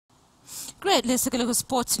Great, let's take a look at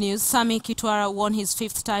sports news. Sammy Kitwara won his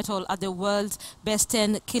 5th title at the world's best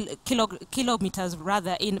 10 kilometers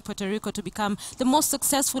in Puerto Rico to become the most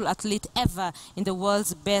successful athlete ever in the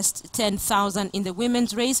world's best 10,000. In the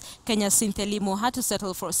women's race, Kenya's Cynthia limo had to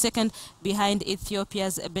settle for second behind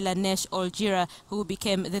Ethiopia's Belaynesh Oljira, who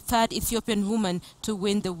became the 3rd Ethiopian woman to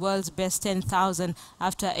win the world's best 10,000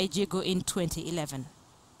 after Ejigu in 2011.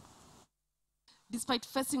 Despite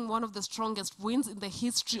facing one of the strongest winds in the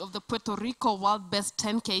history of the Puerto Rico World Best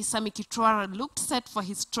 10K, Sammy Kitwara looked set for a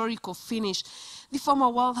historical finish. The former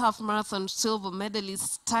World Half Marathon silver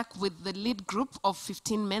medalist stuck with the lead group of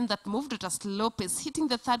 15 men that moved at a slow pace, hitting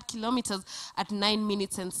the 3rd kilometers at 9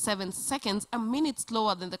 minutes and 7 seconds, a minute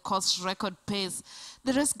slower than the course record pace.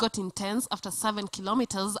 The race got intense after 7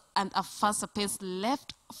 kilometers, and a faster pace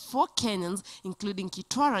left 4 Kenyans, including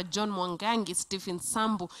Kitwara, John Mwangangi, Stephen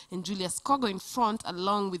Sambu, and Julius Kogo in front,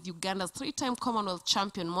 along with Uganda's 3-time Commonwealth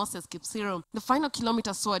champion Moses Kipsiro. The final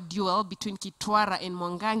kilometer saw a duel between Kitwara and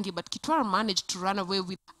Mwangangi, but Kitwara managed to run away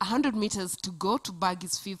with 100 meters to go to bag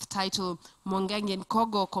his 5th title. Mwangangi and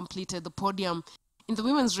Kogo completed the podium. In the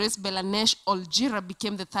women's race, Belaynesh Oljira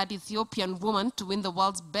became the 3rd Ethiopian woman to win the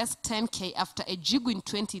world's best 10K after Ejigu in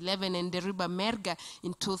 2011 and Deriba Merga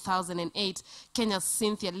in 2008. Kenya's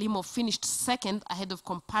Cynthia limo finished 2nd ahead of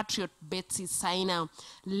compatriot Betsy Saina.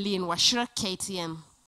 Lynn Washira, KTN.